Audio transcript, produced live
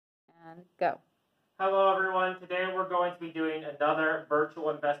and go. Hello everyone, today we're going to be doing another virtual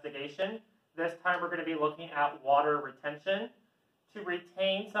investigation. This time we're going to be looking at water retention. To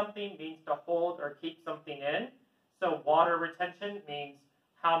retain something means to hold or keep something in. So water retention means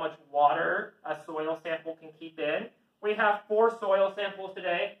how much water a soil sample can keep in. We have 4 soil samples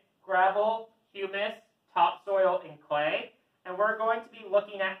today: gravel, humus, topsoil, and clay. And we're going to be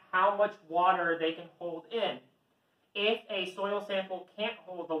looking at how much water they can hold in. If a soil sample can't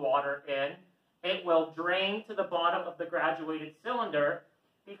hold the water in, it will drain to the bottom of the graduated cylinder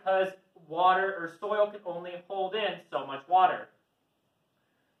because water or soil can only hold in so much water.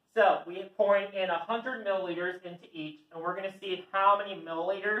 So we are pouring in 100 milliliters into each, and we're going to see how many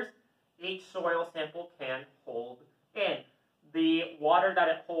milliliters each soil sample can hold in. The water that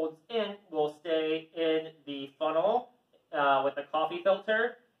it holds in will stay in the funnel with the coffee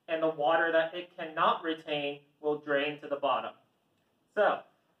filter, and the water that it cannot retain will drain to the bottom. So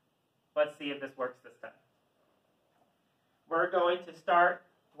let's see if this works this time. We're going to start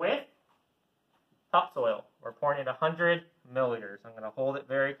with topsoil. We're pouring in 100 milliliters. I'm going to hold it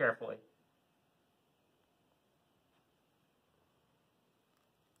very carefully.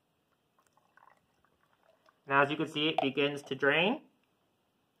 Now, as you can see, it begins to drain.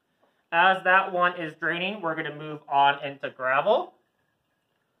 As that one is draining, we're going to move on into gravel.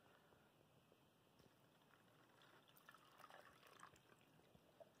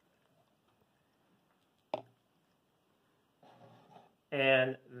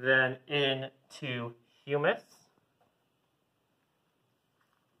 And then into humus.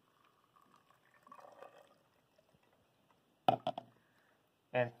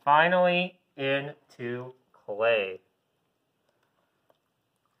 And finally into clay.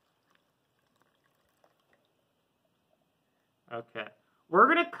 Okay,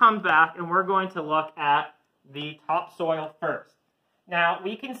 we're going to come back and we're going to look at the topsoil first. Now,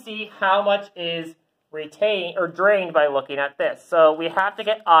 we can see how much is retained or drained by looking at this. So we have to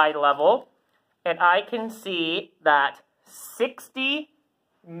get eye level, and I can see that 60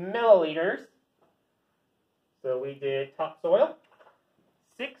 milliliters, so we did topsoil,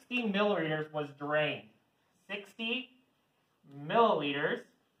 60 milliliters was drained. 60 milliliters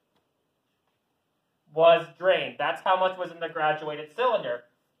was drained. That's how much was in the graduated cylinder.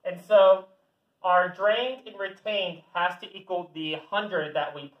 And so our drained and retained has to equal the 100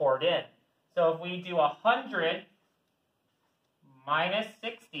 that we poured in. So if we do 100 minus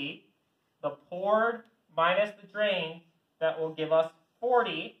 60, the poured minus the drained, that will give us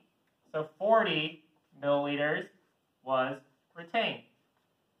 40. So 40 milliliters was retained.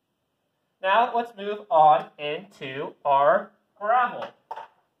 Now let's move on into our gravel.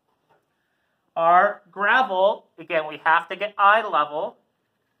 Our gravel, again, we have to get eye level.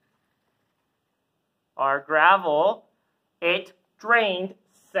 Our gravel, it drained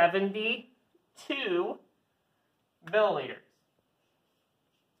 72 milliliters.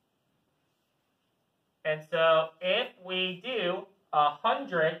 And so if we do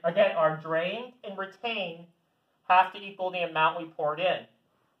 100, again, our drained and retained have to equal the amount we poured in.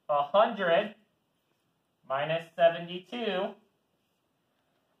 100 minus 72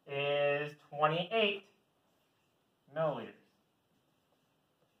 is 28 milliliters.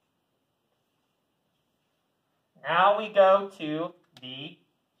 Now we go to the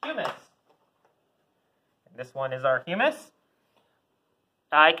humus. And this one is our humus.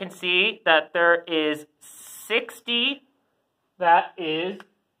 I can see that there is 60 that is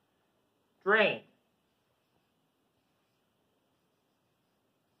drained.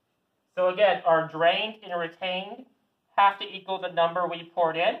 So again, our drained and retained have to equal the number we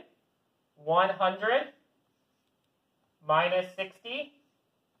poured in. 100 minus 60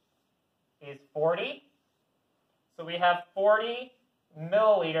 is 40. So we have 40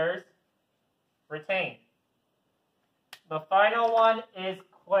 milliliters retained. The final one is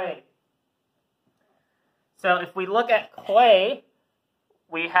clay. So if we look at clay,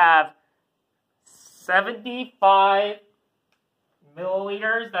 we have 75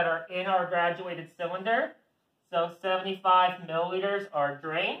 milliliters that are in our graduated cylinder. So 75 milliliters are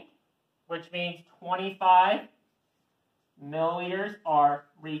drained, which means 25 milliliters are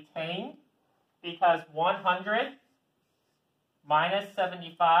retained, because 100 minus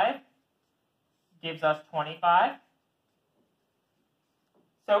 75 gives us 25.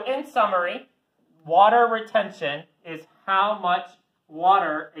 So in summary, water retention is how much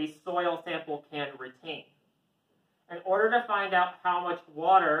water a soil sample can retain. In order to find out how much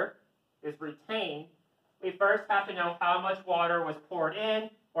water is retained, we first have to know how much water was poured in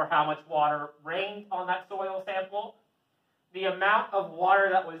or how much water rained on that soil sample. The amount of water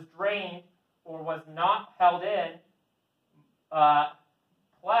that was drained or was not held in,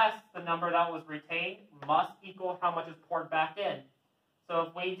 plus the the number that was retained must equal how much is poured back in. So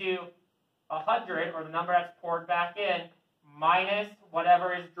if we do 100, or the number that's poured back in, minus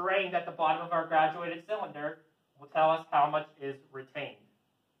whatever is drained at the bottom of our graduated cylinder, will tell us how much is retained.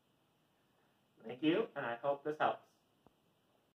 Thank you, and I hope this helps.